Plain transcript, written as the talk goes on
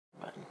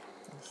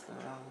That's the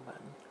wrong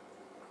button.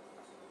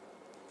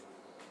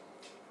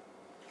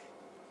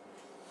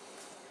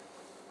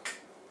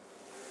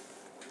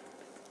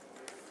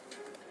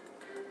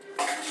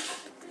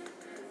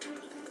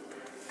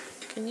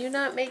 Can you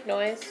not make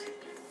noise?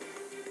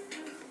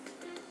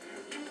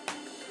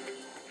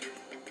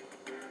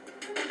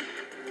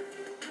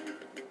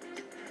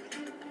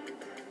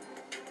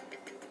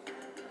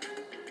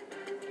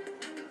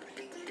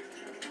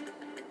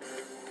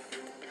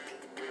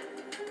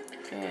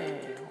 Okay,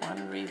 1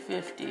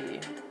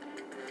 V50.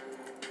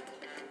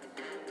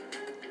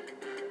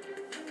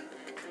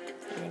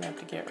 You're gonna have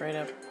to get right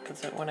up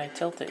because when I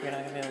tilt it, you're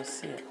not gonna be able to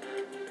see it.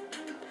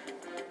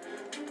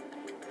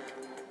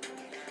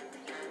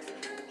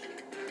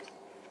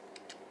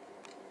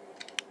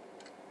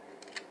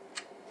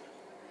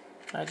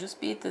 I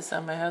just beat this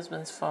on my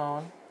husband's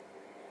phone.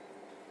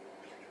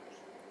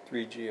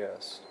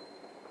 3GS.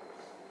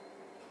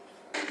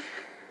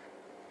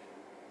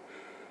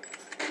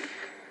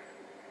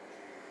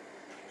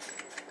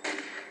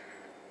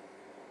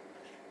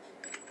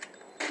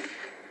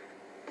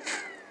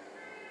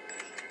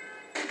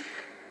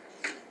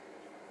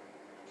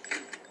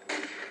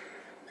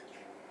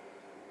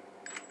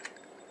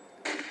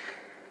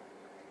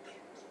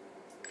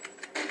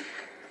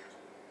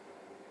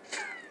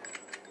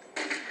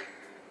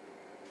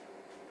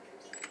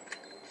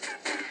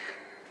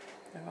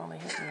 They've only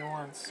hit me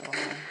once, so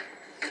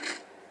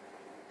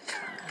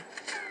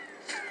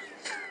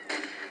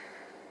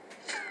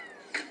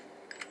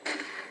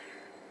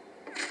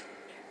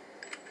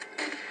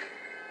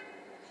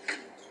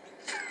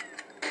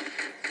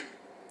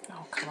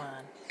oh, come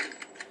on.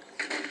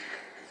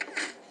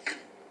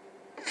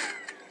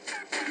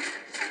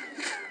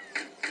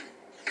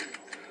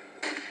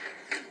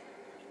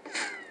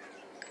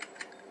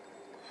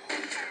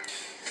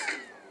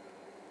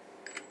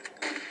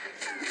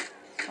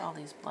 All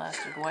these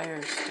blasted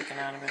wires sticking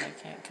out of it, I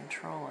can't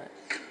control it.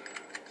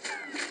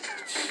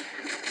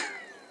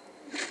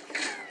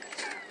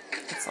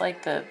 It's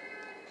like the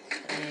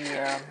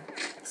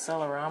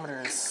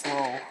accelerometer is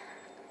slow.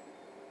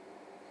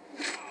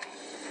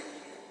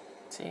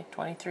 See,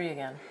 23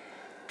 again.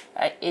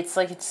 It's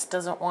like it just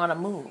doesn't want to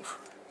move.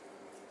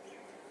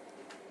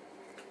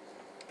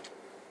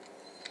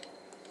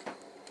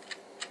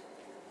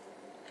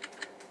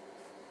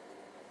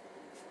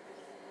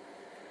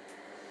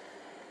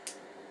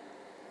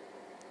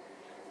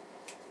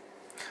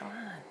 Come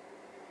on.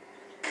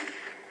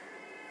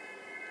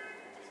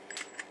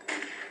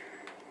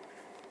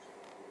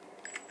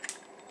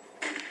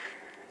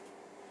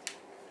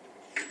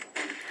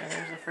 Okay,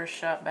 there's the first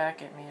shot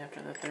back at me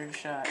after the third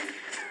shot.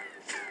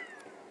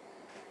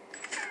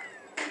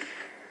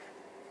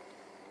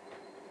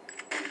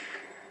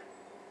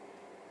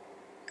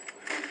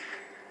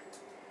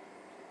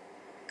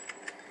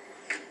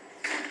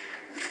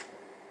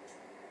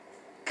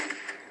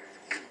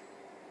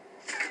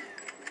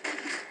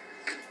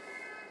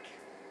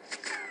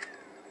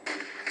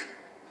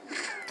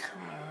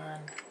 Come on.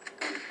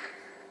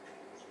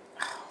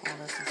 Oh, well,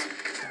 this is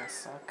gonna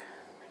suck.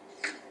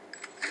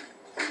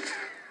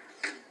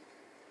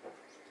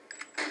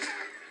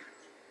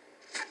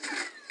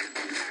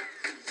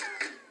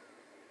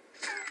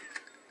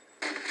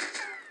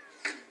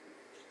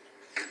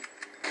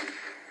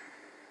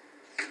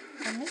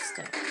 I missed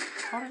it.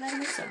 How did I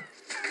miss him?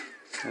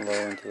 Low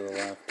and to the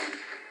left.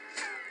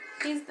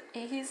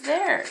 He's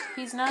there.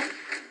 He's not.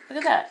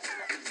 Look at that.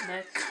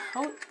 The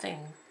coat thing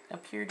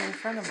appeared in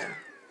front of him.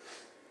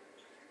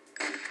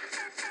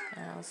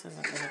 Now this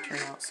isn't going to turn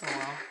out so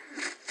well.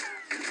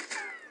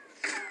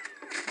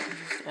 I'll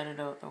just edit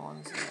out the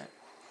ones that.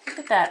 Look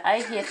at that.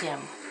 I hit him.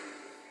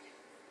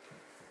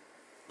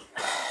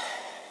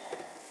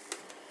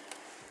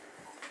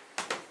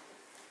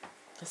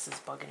 This is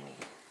bugging me.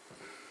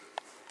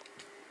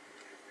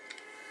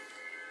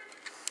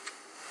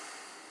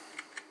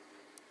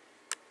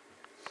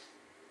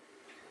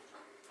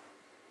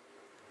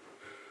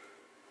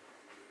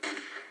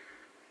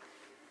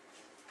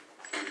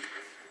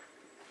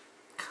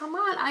 Come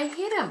on, I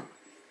hit him.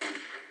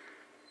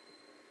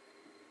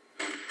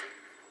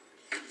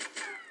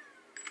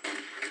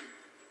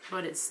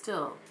 But it's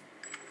still.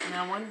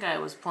 Now one guy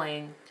was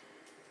playing.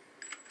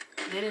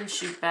 They didn't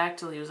shoot back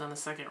till he was on the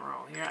second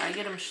row. Here, I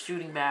get him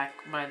shooting back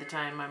by the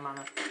time I'm on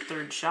the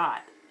third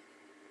shot.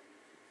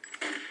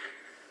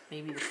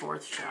 Maybe the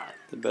fourth shot.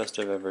 The best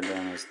I've ever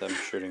done is them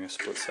shooting a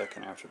split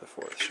second after the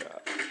fourth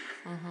shot.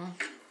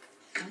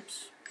 Mm-hmm.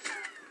 Oops.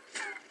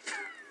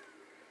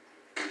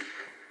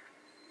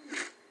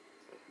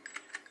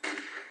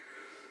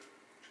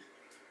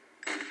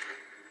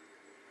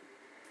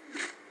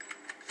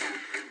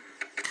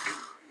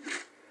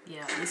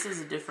 Yeah, this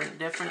is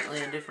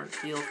definitely a different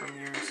feel from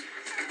yours.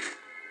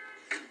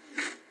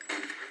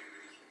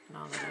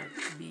 Now that I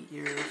beat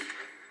yours.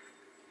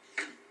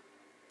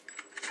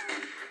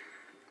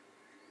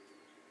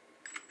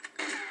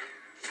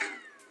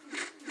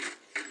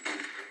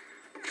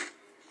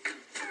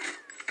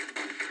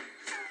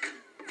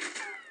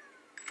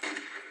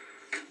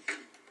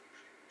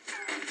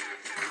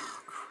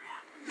 Oh,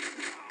 crap.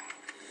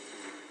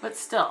 But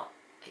still,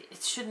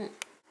 it shouldn't...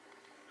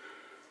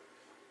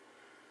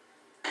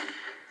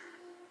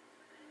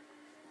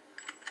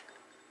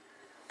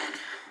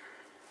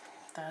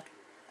 That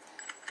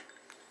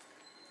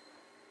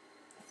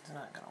is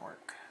not going to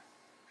work.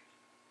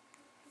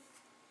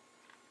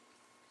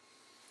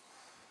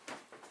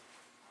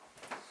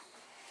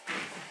 I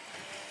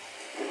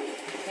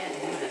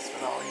can't do this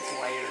with all these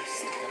wires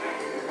sticking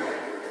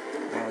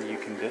out. Well, you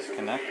can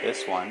disconnect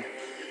this one.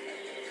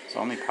 It's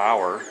only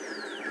power.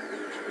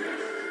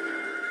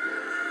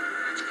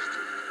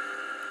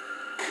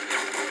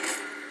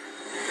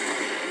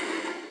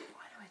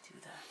 Why do I do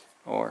that?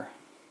 Or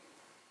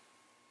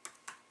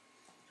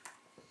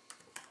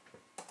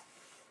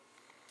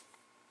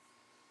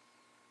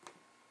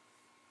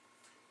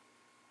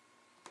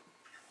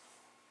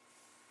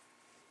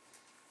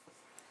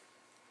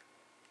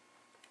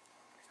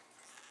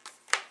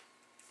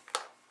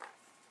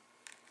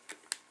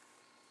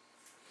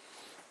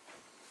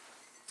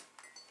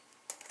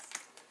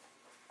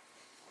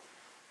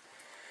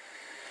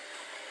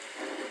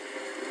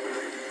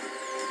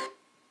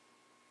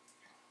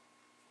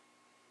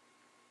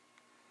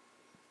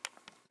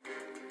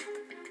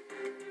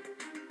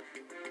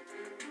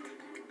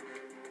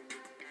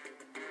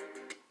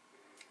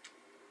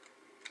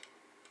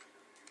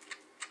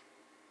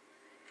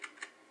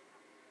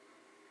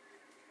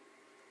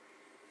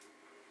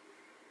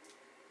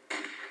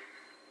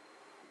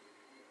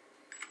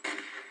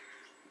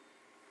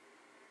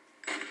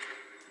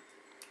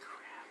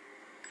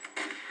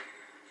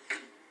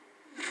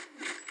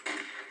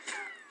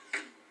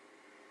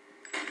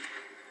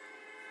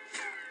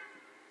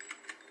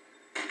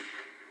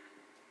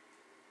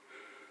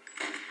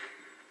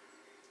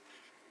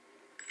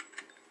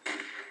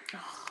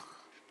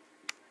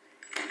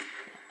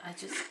I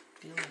just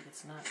feel like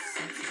it's not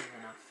sensitive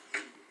enough.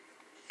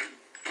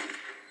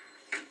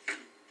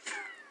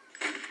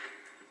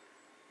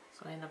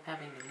 So I end up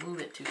having to move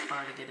it too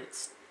far to get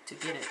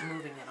it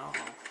moving at all.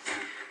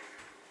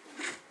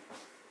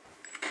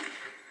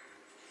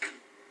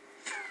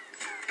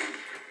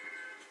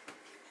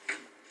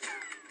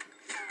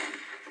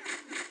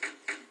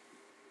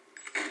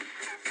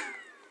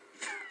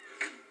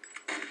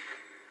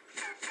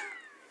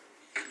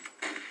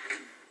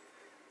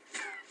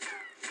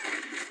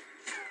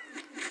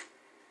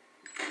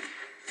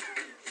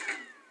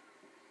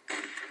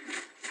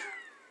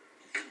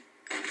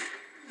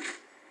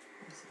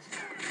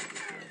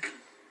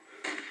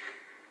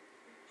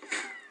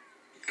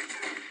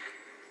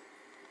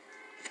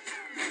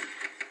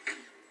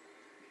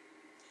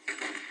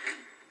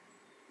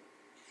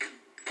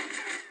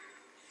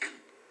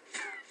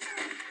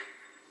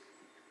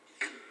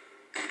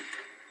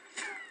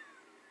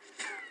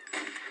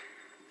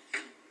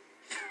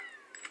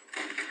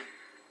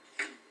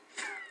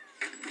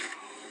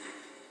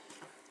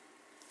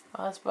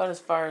 Well, that's about as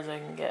far as I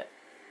can get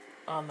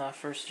on the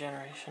first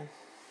generation.